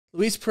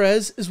Luis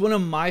Perez is one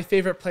of my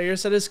favorite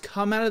players that has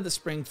come out of the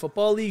spring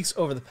football leagues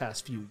over the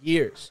past few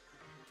years.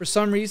 For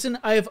some reason,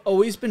 I have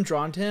always been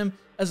drawn to him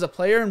as a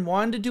player and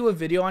wanted to do a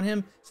video on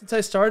him since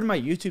I started my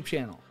YouTube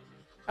channel.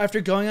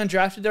 After going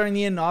undrafted during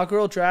the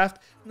inaugural draft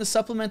and the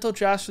supplemental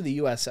drafts for the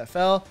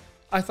USFL,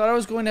 I thought I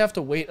was going to have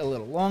to wait a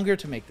little longer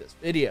to make this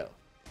video.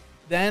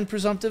 Then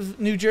presumptive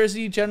New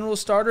Jersey General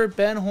starter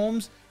Ben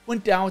Holmes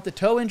went down with a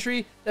toe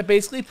injury that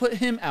basically put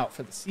him out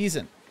for the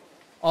season.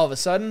 All of a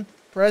sudden,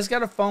 Perez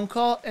got a phone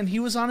call and he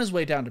was on his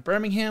way down to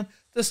Birmingham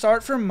to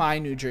start for my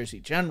New Jersey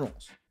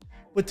Generals.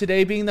 With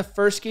today being the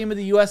first game of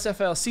the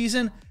USFL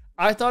season,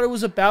 I thought it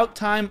was about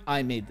time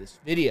I made this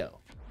video.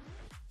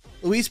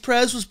 Luis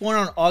Perez was born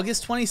on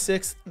August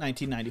 26,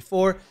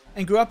 1994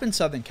 and grew up in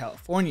Southern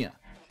California.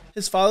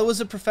 His father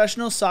was a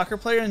professional soccer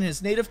player in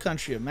his native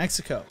country of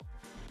Mexico.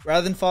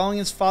 Rather than following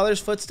his father's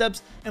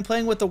footsteps and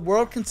playing what the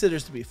world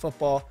considers to be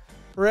football,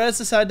 Perez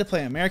decided to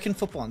play American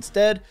football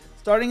instead,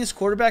 starting his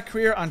quarterback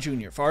career on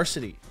junior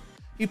varsity.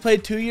 He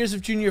played 2 years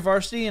of junior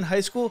varsity in high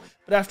school,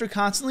 but after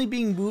constantly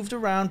being moved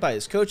around by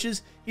his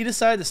coaches, he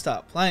decided to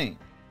stop playing.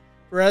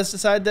 Perez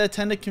decided to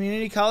attend a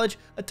community college,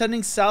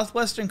 attending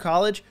Southwestern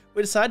College,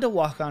 where he decided to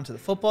walk onto the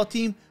football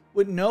team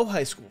with no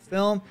high school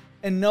film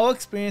and no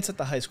experience at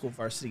the high school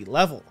varsity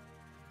level.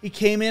 He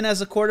came in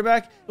as a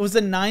quarterback and was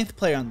the 9th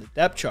player on the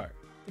depth chart.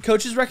 The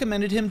coaches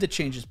recommended him to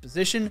change his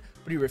position,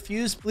 but he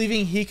refused,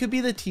 believing he could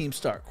be the team's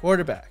star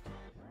quarterback.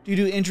 Due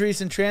to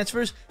injuries and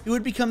transfers, he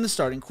would become the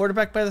starting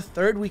quarterback by the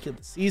 3rd week of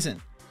the season.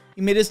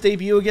 He made his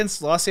debut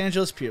against Los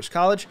Angeles Pierce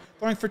College,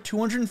 throwing for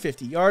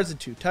 250 yards and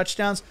 2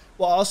 touchdowns,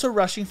 while also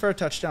rushing for a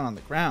touchdown on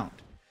the ground.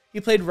 He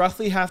played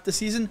roughly half the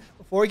season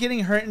before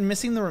getting hurt and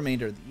missing the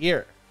remainder of the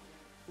year.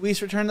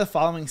 Luis returned the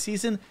following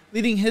season,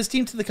 leading his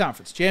team to the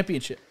conference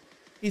championship.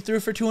 He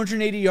threw for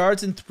 280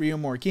 yards in 3 or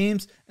more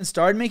games and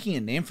started making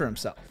a name for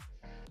himself.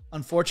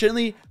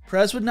 Unfortunately,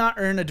 Perez would not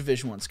earn a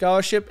Division I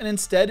scholarship and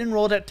instead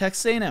enrolled at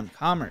Texas A&M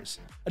Commerce,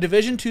 a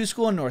Division II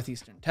school in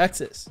northeastern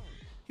Texas.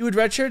 He would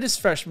redshirt his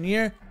freshman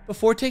year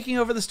before taking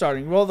over the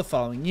starting role the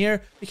following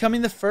year,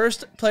 becoming the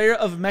first player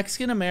of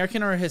Mexican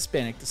American or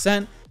Hispanic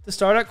descent to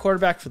start at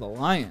quarterback for the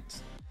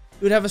Lions.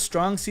 He would have a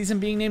strong season,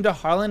 being named a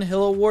Harlan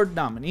Hill Award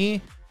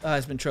nominee, the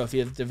Heisman Trophy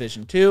of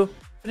Division II,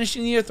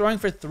 finishing the year throwing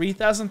for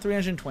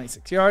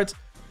 3,326 yards,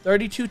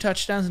 32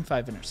 touchdowns, and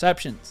 5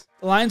 interceptions.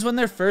 The Lions won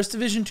their first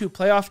Division II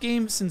playoff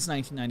game since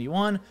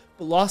 1991,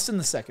 but lost in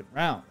the second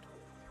round.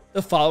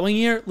 The following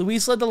year,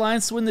 Luis led the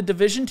Lions to win the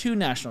Division II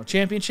National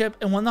Championship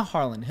and won the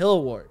Harlan Hill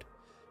Award.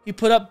 He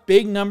put up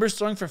big numbers,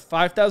 throwing for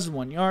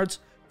 5,001 yards,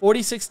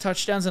 46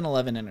 touchdowns, and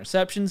 11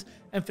 interceptions,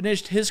 and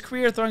finished his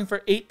career throwing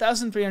for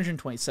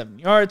 8,327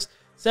 yards,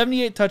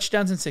 78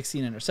 touchdowns, and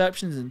 16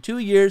 interceptions in 2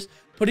 years,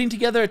 putting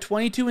together a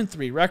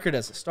 22-3 record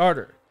as a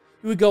starter.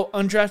 He would go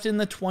undrafted in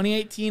the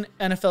 2018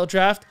 NFL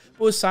Draft,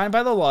 but was signed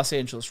by the Los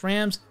Angeles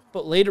Rams,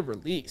 but later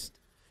released.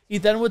 He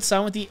then would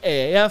sign with the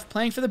AAF,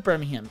 playing for the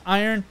Birmingham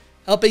Iron,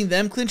 helping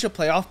them clinch a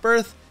playoff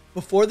berth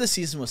before the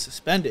season was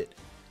suspended.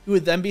 He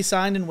would then be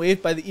signed and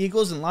waived by the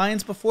Eagles and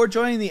Lions before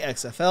joining the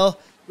XFL,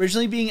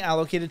 originally being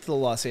allocated to the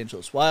Los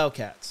Angeles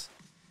Wildcats.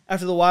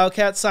 After the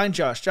Wildcats signed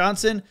Josh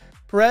Johnson,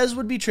 Perez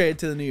would be traded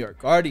to the New York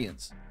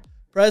Guardians.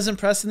 Perez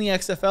impressed in the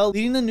XFL,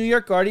 leading the New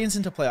York Guardians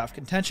into playoff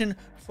contention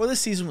before the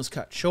season was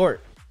cut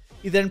short.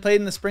 He then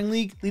played in the Spring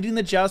League, leading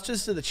the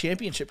Jousters to the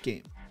championship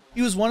game.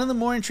 He was one of the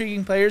more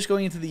intriguing players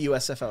going into the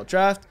USFL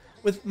draft,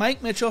 with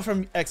Mike Mitchell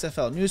from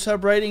XFL News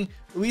Hub writing,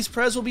 "Luis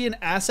Perez will be an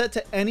asset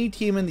to any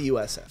team in the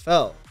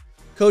USFL.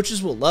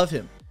 Coaches will love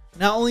him.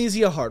 Not only is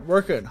he a hard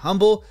worker and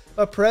humble,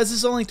 but Perez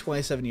is only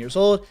 27 years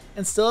old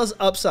and still has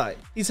upside.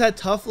 He's had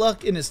tough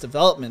luck in his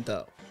development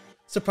though."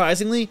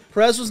 Surprisingly,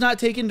 Perez was not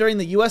taken during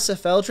the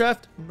USFL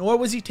draft, nor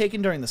was he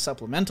taken during the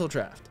supplemental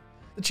draft.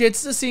 The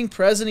chances of seeing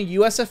Perez in a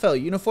USFL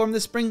uniform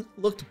this spring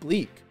looked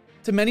bleak.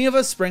 To many of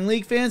us Spring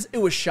League fans, it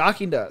was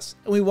shocking to us,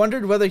 and we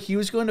wondered whether he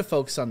was going to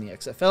focus on the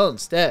XFL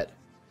instead.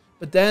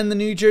 But then the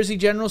New Jersey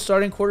Generals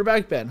starting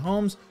quarterback Ben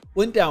Holmes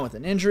went down with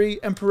an injury,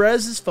 and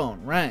Perez's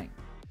phone rang.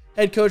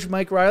 Head coach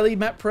Mike Riley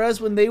met Perez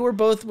when they were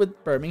both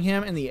with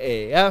Birmingham in the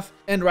AAF,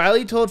 and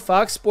Riley told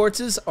Fox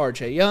Sports'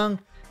 RJ Young,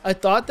 "I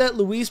thought that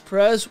Luis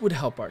Perez would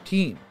help our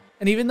team.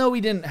 And even though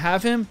we didn't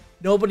have him,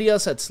 nobody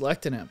else had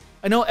selected him.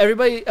 I know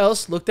everybody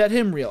else looked at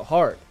him real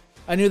hard.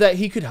 I knew that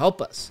he could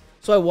help us,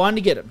 so I wanted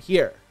to get him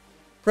here."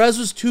 Perez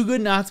was too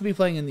good not to be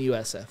playing in the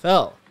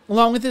USFL.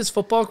 Along with his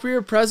football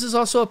career, Perez is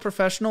also a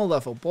professional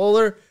level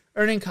bowler,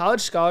 earning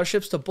college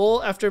scholarships to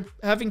bowl after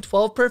having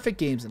 12 perfect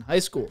games in high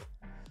school.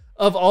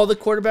 Of all the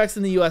quarterbacks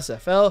in the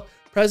USFL,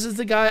 Perez is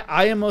the guy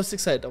I am most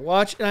excited to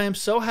watch, and I am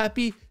so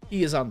happy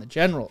he is on the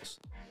Generals.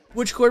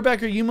 Which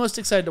quarterback are you most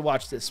excited to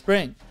watch this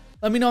spring?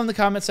 Let me know in the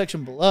comment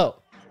section below.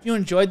 If you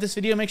enjoyed this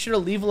video, make sure to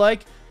leave a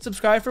like,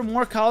 subscribe for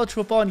more college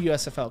football and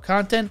USFL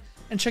content,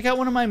 and check out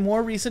one of my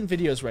more recent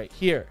videos right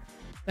here.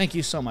 Thank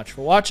you so much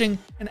for watching,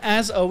 and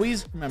as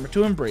always, remember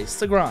to embrace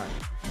the grind.